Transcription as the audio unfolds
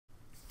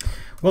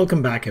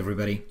Welcome back,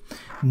 everybody.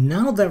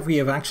 Now that we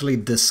have actually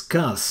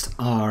discussed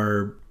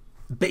our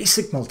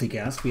basic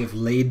multicast, we have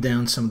laid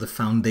down some of the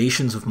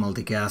foundations of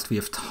multicast, we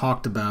have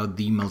talked about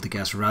the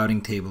multicast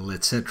routing table,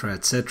 etc.,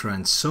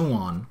 and so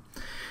on.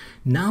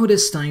 Now it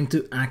is time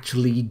to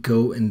actually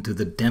go into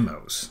the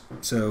demos.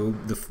 So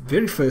the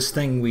very first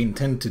thing we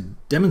intend to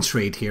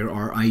demonstrate here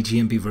are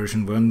IGMP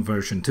version 1,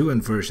 version 2,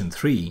 and version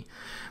 3.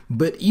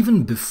 But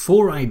even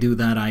before I do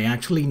that, I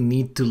actually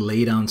need to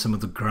lay down some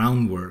of the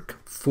groundwork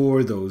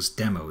for those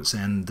demos.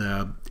 And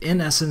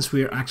in essence,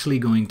 we're actually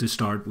going to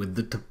start with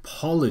the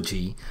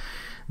topology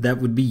that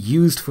would be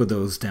used for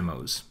those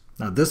demos.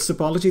 Now, this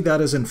topology that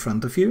is in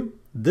front of you,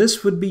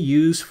 this would be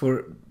used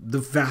for the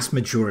vast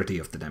majority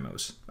of the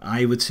demos.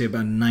 I would say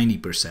about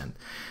 90%.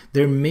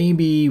 There may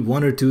be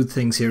one or two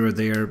things here or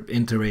there.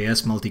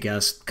 Inter-AS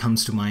multicast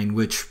comes to mind,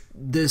 which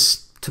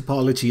this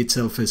topology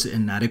itself is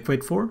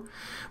inadequate for.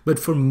 But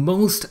for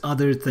most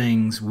other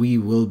things, we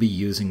will be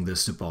using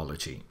this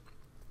topology.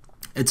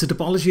 It's a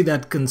topology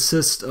that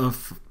consists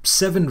of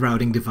 7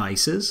 routing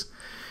devices,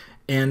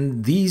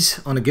 and these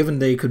on a given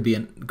day could be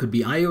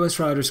iOS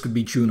routers, could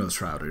be Junos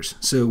routers.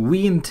 So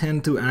we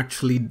intend to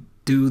actually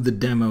do the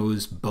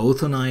demos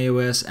both on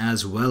iOS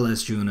as well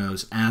as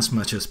Junos as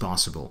much as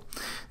possible.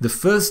 The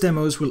first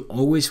demos will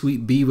always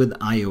be with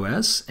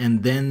iOS,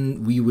 and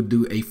then we would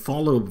do a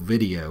follow-up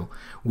video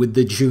with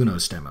the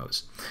Junos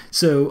demos.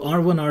 So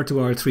R1, R2,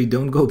 R3,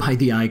 don't go by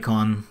the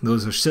icon.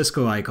 Those are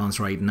Cisco icons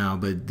right now,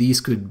 but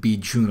these could be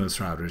Junos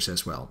routers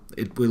as well.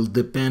 It will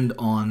depend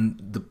on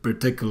the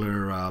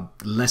particular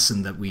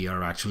lesson that we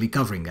are actually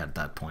covering at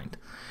that point.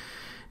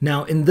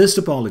 Now, in this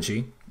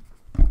topology,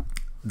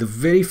 the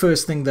very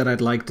first thing that I'd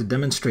like to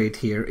demonstrate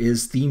here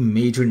is the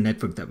major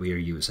network that we are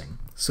using.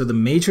 So the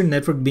major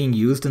network being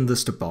used in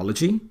this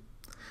topology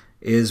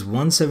is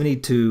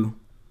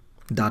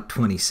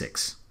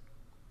 172.26.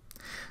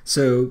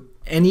 So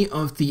any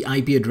of the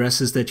IP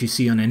addresses that you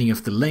see on any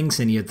of the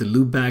links, any of the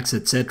loopbacks,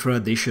 etc.,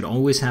 they should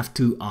always have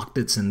 2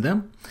 octets in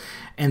them.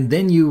 And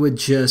then you would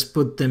just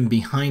put them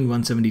behind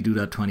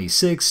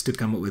 172.26 to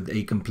come up with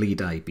a complete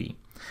IP.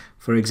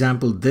 For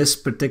example, this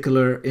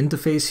particular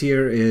interface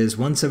here is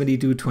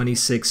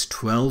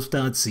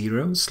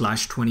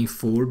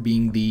 172.26.12.0/24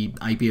 being the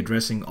IP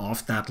addressing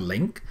of that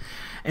link.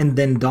 And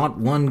then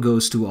 .1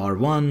 goes to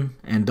R1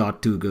 and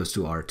 .2 goes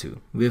to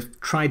R2. We've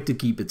tried to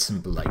keep it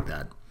simple like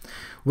that.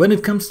 When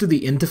it comes to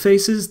the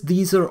interfaces,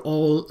 these are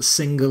all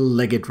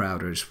single-legged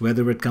routers.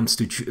 Whether it comes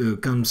to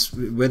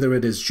whether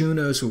it is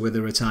Junos or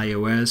whether it's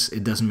iOS,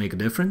 it doesn't make a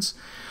difference.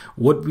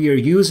 What we are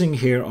using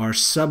here are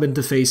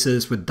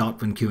sub-interfaces with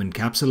 .1q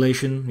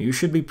encapsulation. You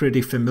should be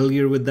pretty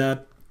familiar with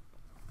that,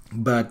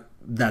 but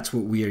that's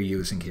what we are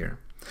using here.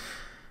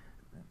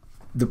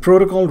 The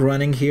protocol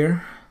running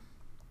here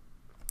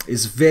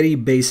is very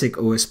basic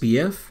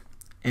OSPF,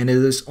 and it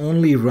is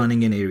only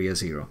running in area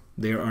 0.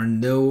 There are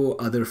no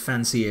other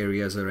fancy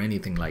areas or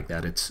anything like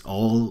that. It's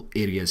all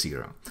area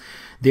 0.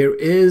 There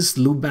is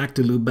loopback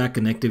to loopback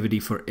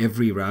connectivity for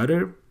every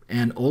router,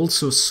 and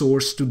also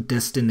source to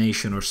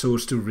destination or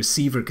source to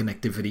receiver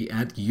connectivity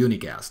at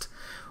unicast.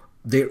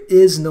 There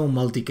is no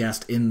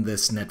multicast in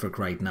this network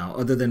right now,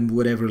 other than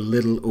whatever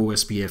little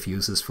OSPF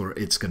uses for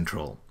its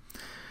control.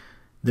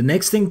 The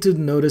next thing to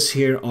notice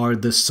here are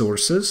the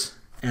sources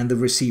and the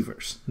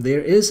receivers.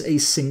 There is a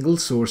single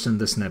source in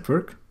this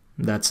network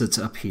that sits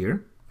up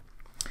here.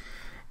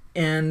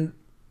 And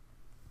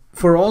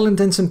for all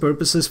intents and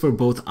purposes, for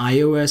both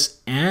iOS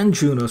and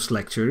Junos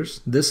lectures,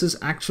 this is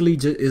actually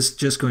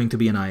just going to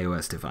be an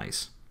iOS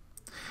device.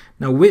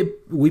 Now, we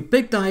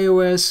picked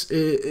iOS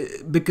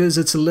because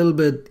it's a little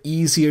bit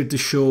easier to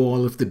show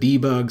all of the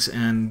debugs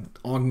and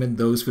augment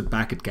those with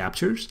packet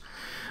captures.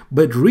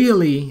 But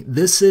really,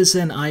 this is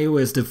an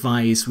iOS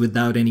device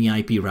without any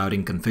IP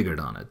routing configured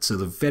on it. So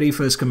the very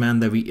first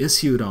command that we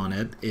issued on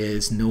it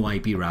is no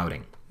IP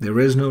routing. There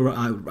is no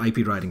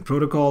IP routing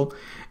protocol.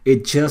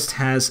 It just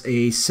has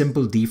a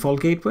simple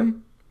default gateway,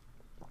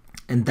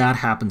 and that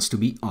happens to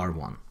be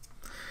R1.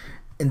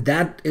 And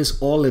that is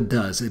all it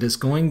does. It is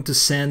going to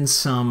send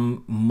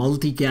some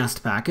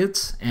multicast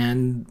packets,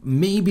 and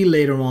maybe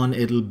later on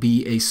it'll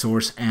be a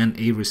source and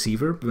a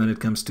receiver when it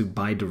comes to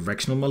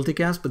bidirectional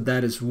multicast, but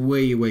that is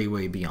way, way,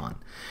 way beyond.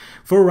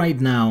 For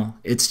right now,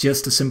 it's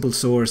just a simple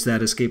source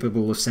that is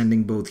capable of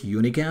sending both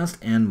unicast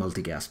and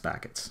multicast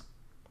packets.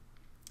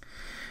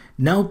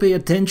 Now pay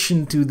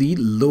attention to the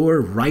lower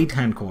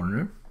right-hand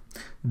corner.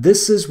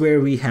 This is where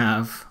we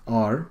have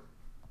our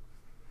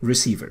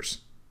receivers.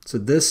 So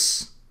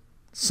this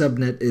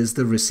subnet is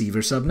the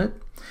receiver subnet.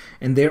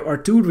 And there are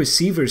 2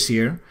 receivers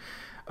here.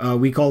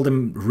 We call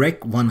them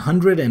Rec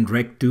 100 and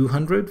Rec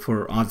 200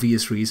 for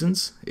obvious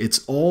reasons.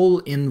 It's all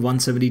in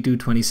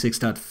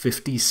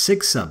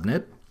 172.26.56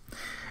 subnet.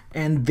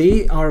 And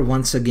they are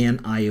once again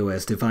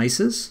iOS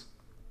devices.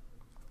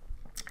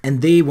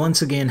 And they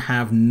once again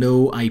have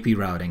no IP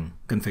routing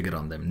configured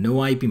on them.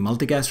 No IP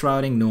multicast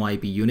routing, no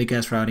IP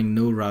unicast routing,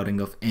 no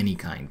routing of any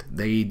kind.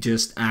 They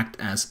just act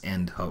as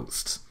end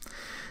hosts.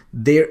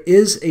 There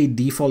is a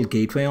default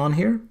gateway on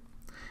here,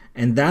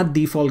 And that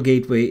default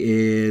gateway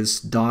is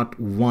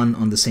 .1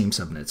 on the same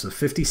subnet. So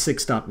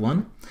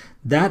 56.1,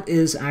 that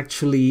is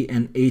actually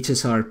an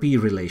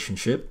HSRP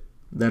relationship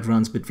that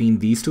runs between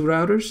these two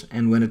routers.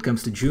 And when it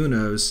comes to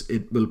Junos,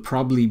 it will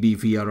probably be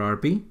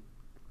VRRP.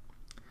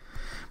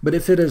 But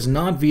if it is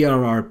not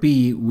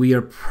VRRP, we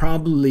are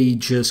probably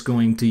just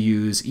going to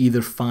use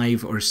either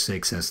 5 or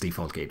 6 as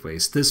default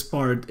gateways. This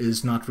part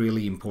is not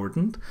really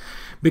important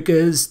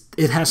because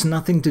it has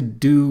nothing to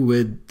do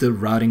with the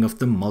routing of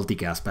the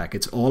multicast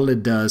packets. All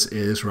it does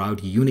is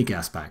route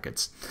unicast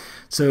packets.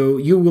 So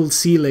you will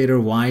see later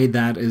why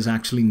that is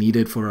actually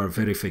needed for our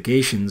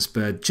verifications,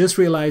 but just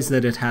realize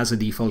that it has a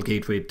default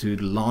gateway to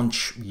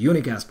launch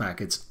unicast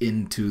packets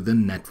into the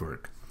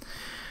network.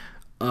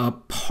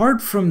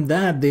 Apart from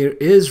that, there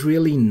is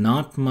really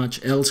not much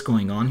else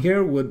going on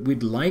here. What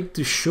we'd like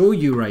to show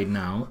you right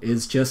now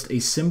is just a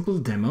simple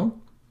demo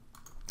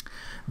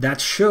that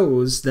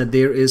shows that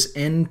there is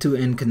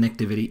end-to-end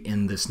connectivity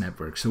in this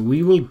network. So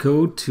we will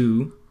go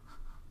to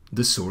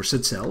the source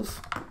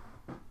itself,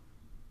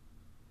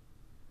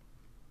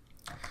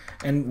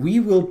 and we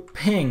will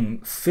ping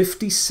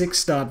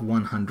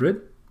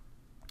 56.100.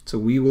 So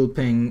we will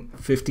ping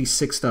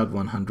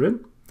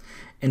 56.100.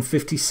 and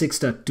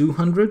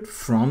 56.200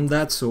 from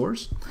that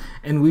source,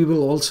 and we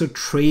will also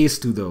trace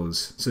to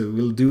those. So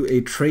we'll do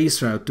a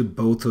trace route to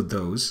both of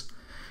those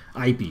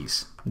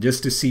IPs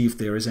just to see if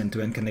there is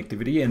end-to-end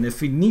connectivity, and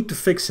if we need to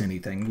fix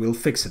anything, we'll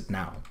fix it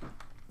now.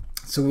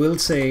 So we'll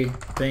say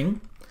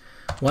ping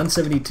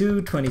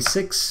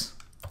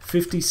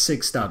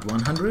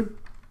 172.26.56.100,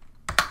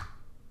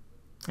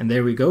 and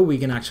there we go. We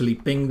can actually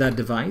ping that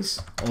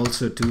device,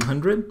 also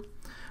 200.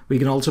 We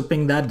can also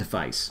ping that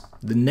device.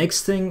 The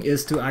next thing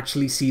is to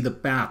actually see the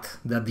path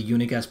that the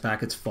unicast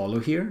packets follow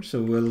here.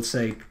 So we'll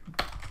say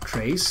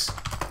trace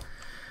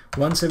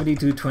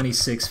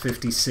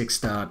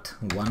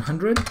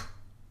 172.26.56.100,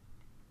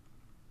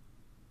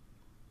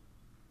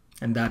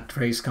 and that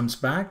trace comes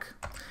back.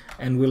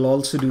 And we'll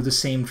also do the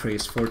same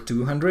trace for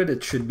 200.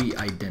 It should be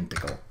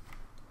identical.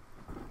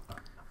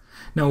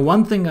 Now,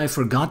 one thing I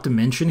forgot to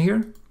mention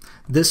here,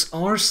 this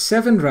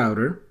R7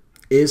 router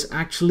is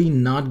actually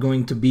not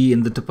going to be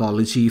in the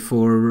topology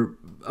for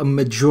a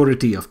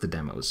majority of the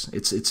demos.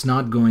 It's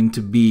not going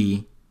to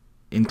be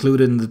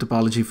included in the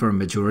topology for a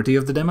majority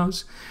of the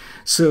demos.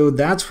 So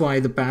that's why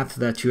the path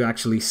that you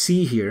actually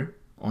see here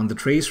on the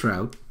trace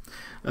route,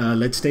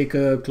 let's take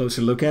a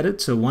closer look at it.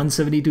 So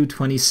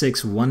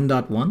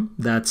 172.26.1.1,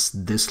 that's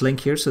this link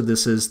here. So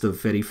this is the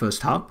very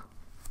first hop.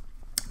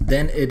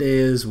 Then it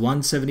is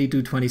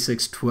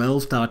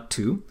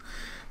 172.26.12.2.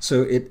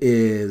 So it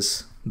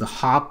is the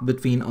hop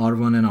between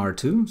R1 and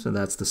R2, so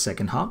that's the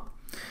second hop.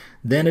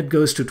 Then it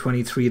goes to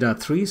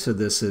 23.3, so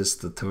this is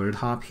the third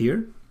hop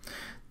here.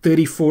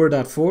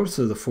 34.4,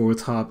 so the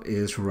fourth hop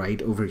is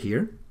right over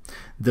here.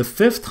 The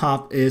fifth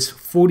hop is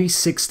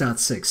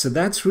 46.6, so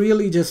that's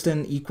really just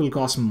an equal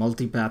cost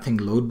multipathing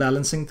load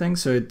balancing thing,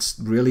 so it's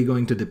really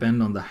going to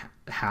depend on the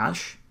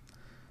hash,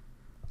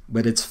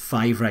 but it's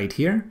 5 right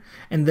here.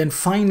 And then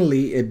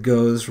finally it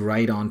goes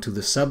right onto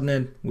the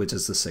subnet, which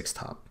is the sixth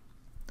hop.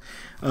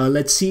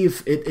 Let's see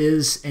if it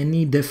is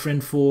any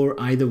different for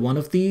either one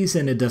of these,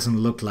 and it doesn't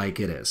look like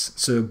it is.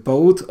 So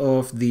both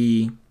of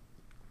the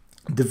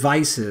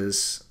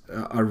devices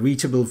are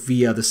reachable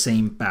via the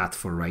same path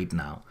for right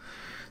now.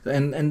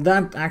 And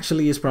that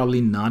actually is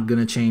probably not going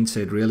to change, so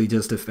it really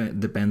just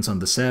depends on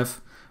the Ceph.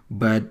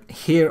 But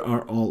here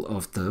are all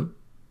of the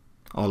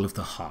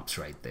hops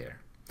right there.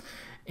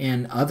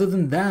 And other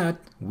than that,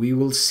 we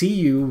will see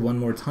you one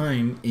more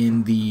time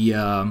in the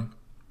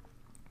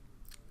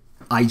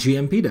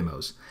IGMP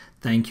demos.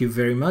 Thank you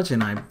very much,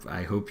 and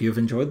I hope you've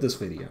enjoyed this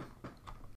video.